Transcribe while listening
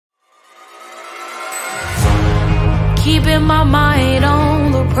keeping my mind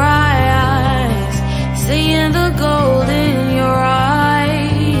on the prize, seeing the gold in your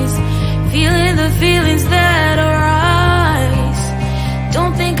eyes, feeling the feelings that arise.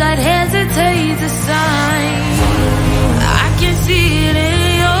 Don't think I'd hesitate to sign. I can see it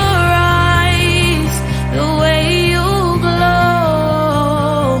in your eyes, the way you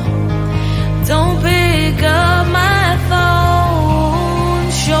glow. Don't pick up my phone,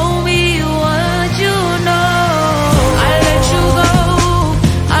 show me what you know. I let you go,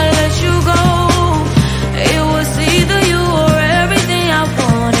 I let you go. It was either you or everything I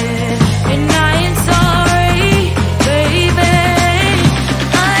wanted, and I ain't sorry, baby.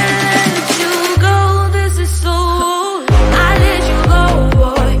 I let you go, this is so. I let you go,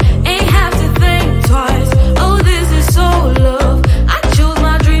 boy, ain't have to think twice. Oh, this is so love. I chose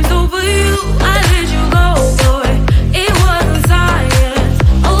my dreams over you. I let you go, boy, it wasn't science.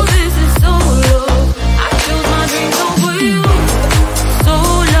 Oh, this is so love. I chose my dreams over you. So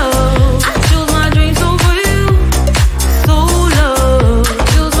love. I chose my dreams over you. So love. I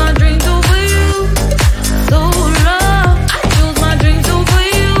chose my dreams over you. So love. I chose my dreams over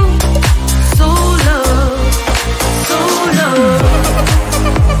you. So love. So love.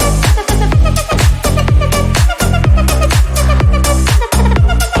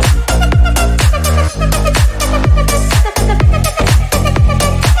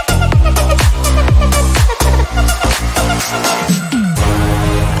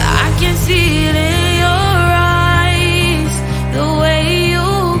 I can see it in your eyes, the way you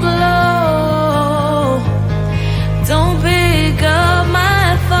glow. Don't pick up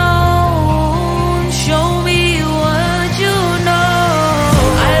my phone, show me what you know.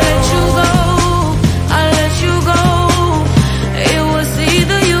 I let you go, I let you go. It was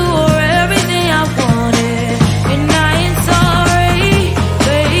either you or everything I wanted, and I ain't sorry,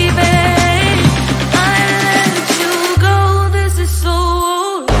 baby. I let you go, this is so.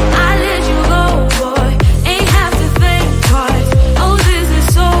 I let you go, boy, ain't have to think twice. Oh, this is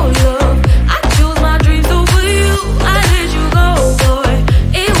so love. I chose my dreams over you. I let you go, boy,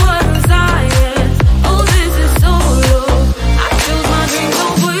 it wasn't science. Oh, this is so love. I chose my dreams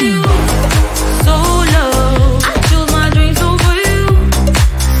over you. So love. I chose my dreams over you.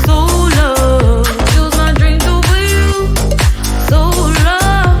 So love. I chose my dreams over you. So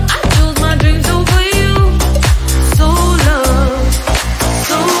love. I chose my dreams over you. So love.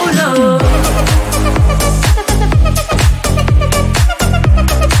 So love.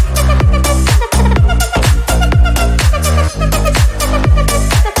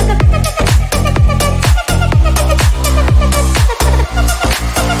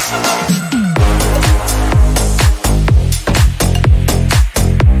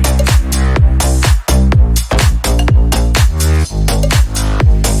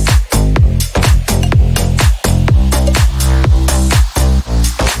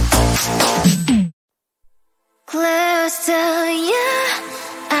 Close to you,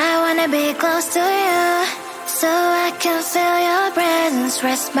 I wanna be close to you, so I can feel your presence,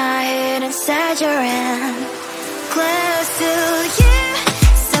 rest my head inside your hand. Close to you,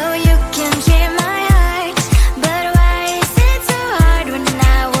 so you can hear my heart, but why is it so hard when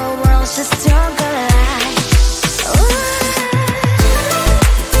our worlds just don't collide?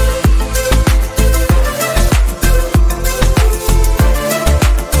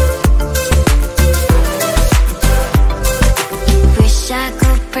 Wish I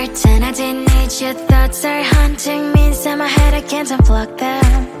could pretend I didn't need your thoughts are haunting me inside my head, I can't unplug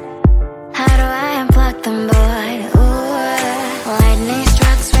them. How do I unplug them, boy? Ooh, lightning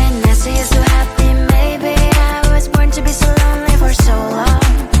strikes when I see you so happy. Maybe I was born to be so lonely for so long.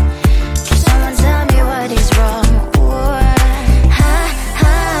 Can someone tell me what is wrong? Ooh,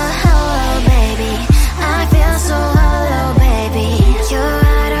 oh, baby, I feel so hollow, baby. You're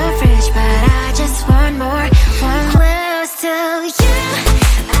out of reach, but I just want more, one close to you.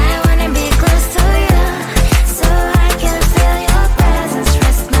 I wanna be close to you, so I can feel your presence,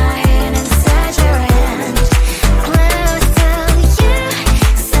 rest my head inside your hand.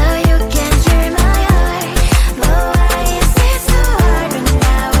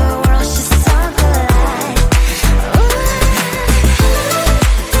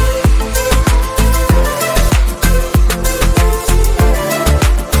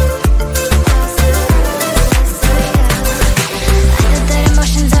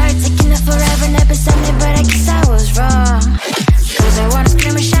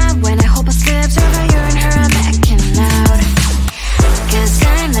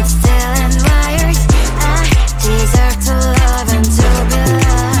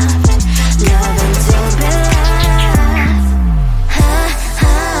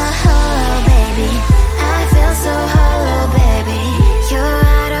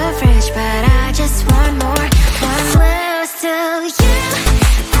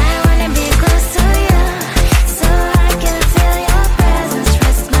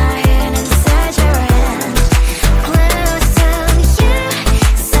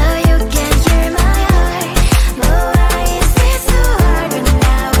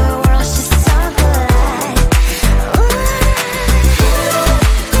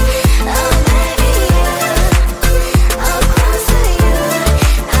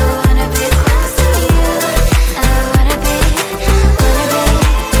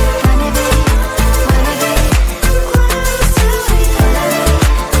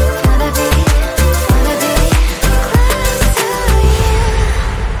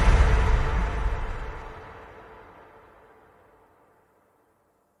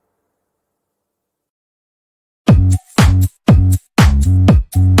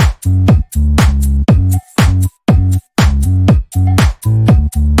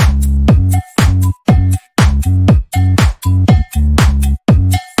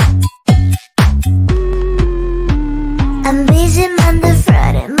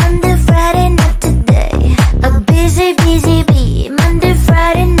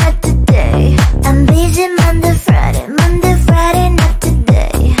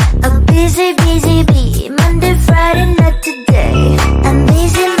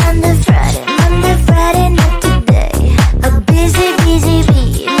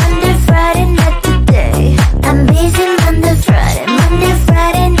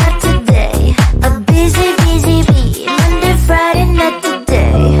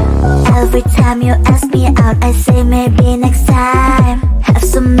 Every time you ask me out, I say maybe next time. Have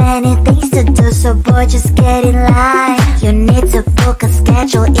so many things to do, so boy, just get in line. You need to book a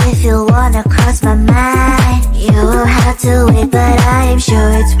schedule if you wanna cross my mind. You will have to wait, but I am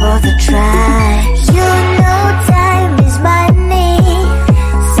sure it's worth a try. You know time is money.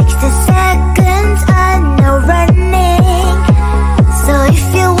 60 seconds on no running. So if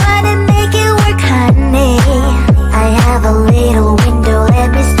you wanna make it work, honey, I have a little window, let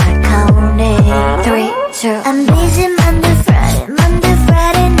me start counting. 3, 2, I'm busy Monday,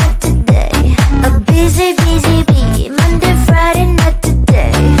 Friday, not today. A busy, bee, Monday, Friday, not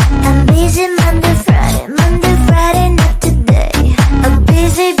today. I'm busy Monday, Friday, not today. A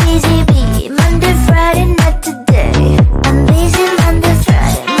busy, bee, Monday,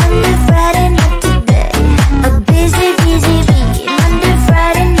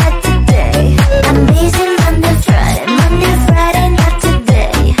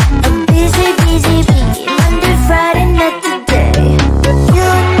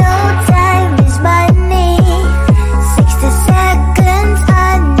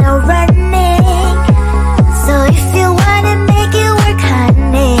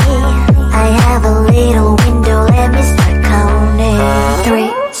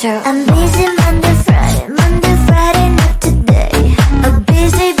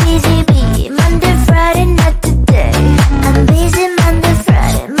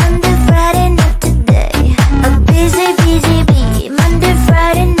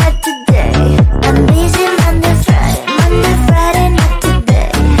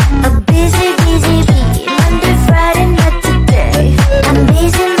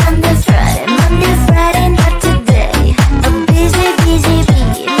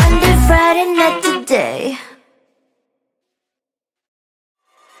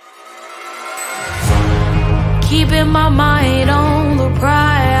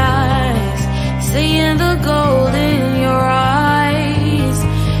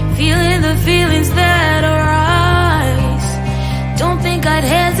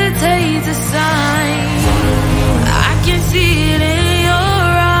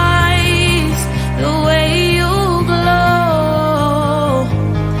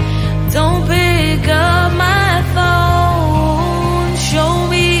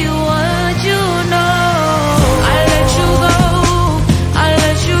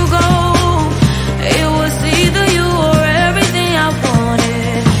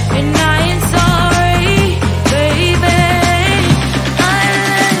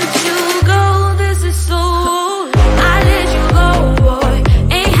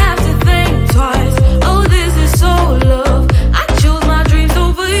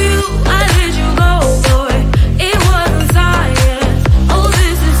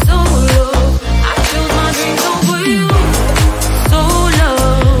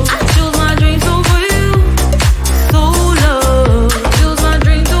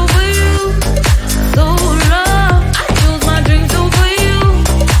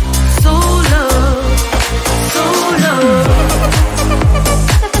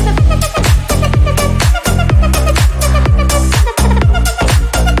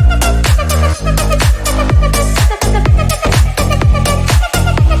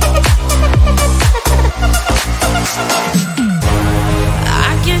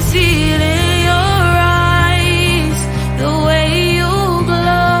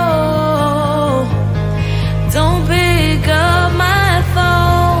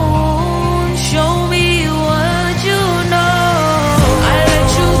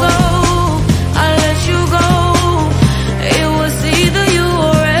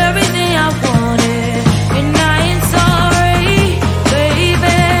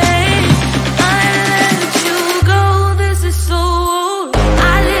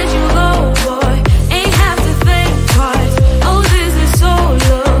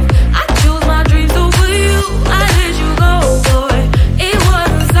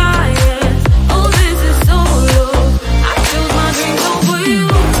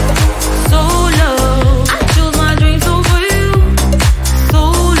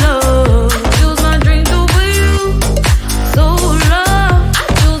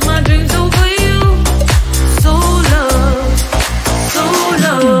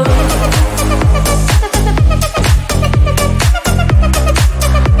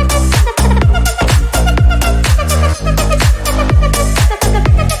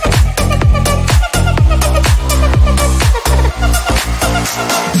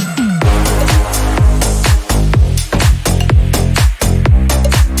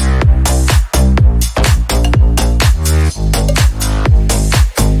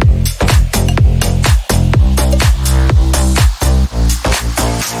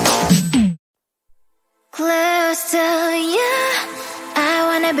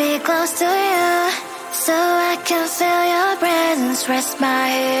 can feel your presence. Rest my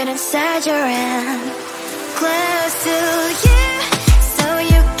head inside your hand. Close to you, so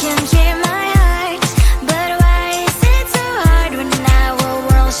you can hear my heart. But why is it so hard when our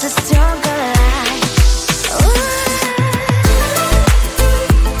worlds just don't collide?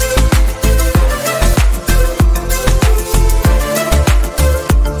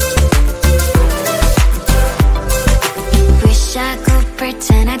 Wish I could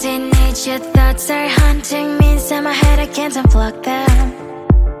pretend I didn't need your thoughts are haunting me inside my head. I can't unplug them.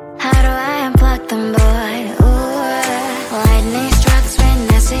 How do I unplug them, boy? Ooh, lightning strikes when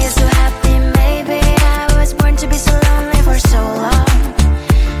I see you so happy. Maybe I was born to be so lonely for so long.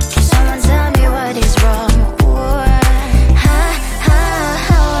 Can someone tell me what is wrong? Ooh,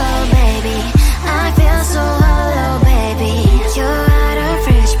 oh, baby, I feel so hollow, baby. You're out of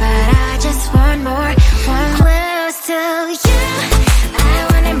reach, but I just want more, want close to you. I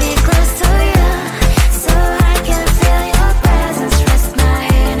wanna be close to you, so I can feel your presence. Rest my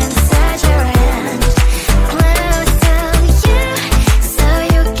head inside your hand. Close to you, so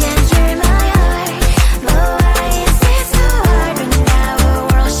you can hear my heart. But why is it so hard when our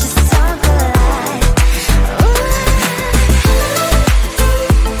worlds just don't collide?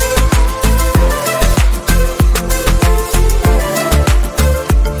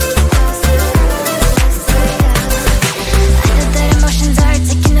 I know that emotions are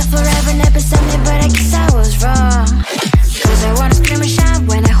taking up forever, never beside me, but I guess I was wrong. Cause I wanna scream and shout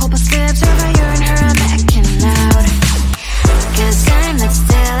when I hope I slips over you and her, I'm backing out. Cause I'm not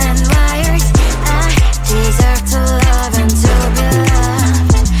still and wired. I deserve to love and to be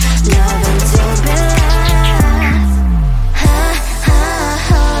loved. Love and to be loved.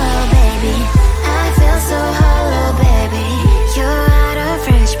 Oh, baby, I feel so hollow, baby. You're out of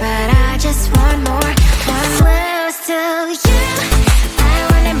reach, but I just want more, want close to you. I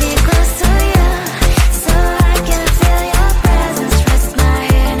wanna be close to you, so I can feel your presence. Rest my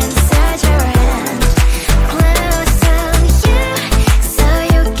head inside your hand. Close to you, so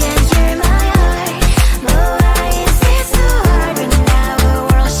you can hear my heart. But why is it so hard when our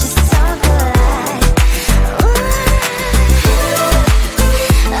worlds just don't collide?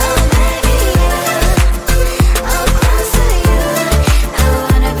 Oh, baby, oh, close to you. I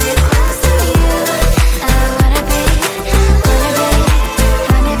wanna be close to you. I wanna be close to you.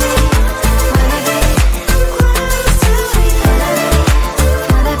 Wanna be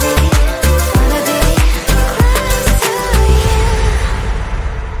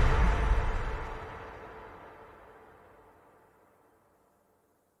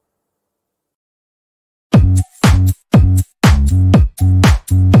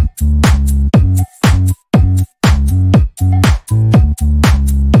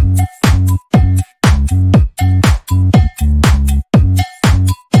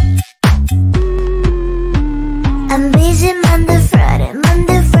I'm busy Monday, Friday,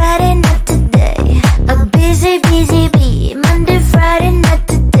 not today. I'm busy, bee, Monday, Friday, not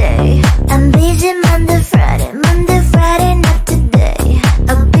today. I'm busy Monday, Friday, not today.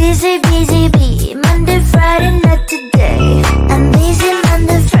 I'm busy, bee.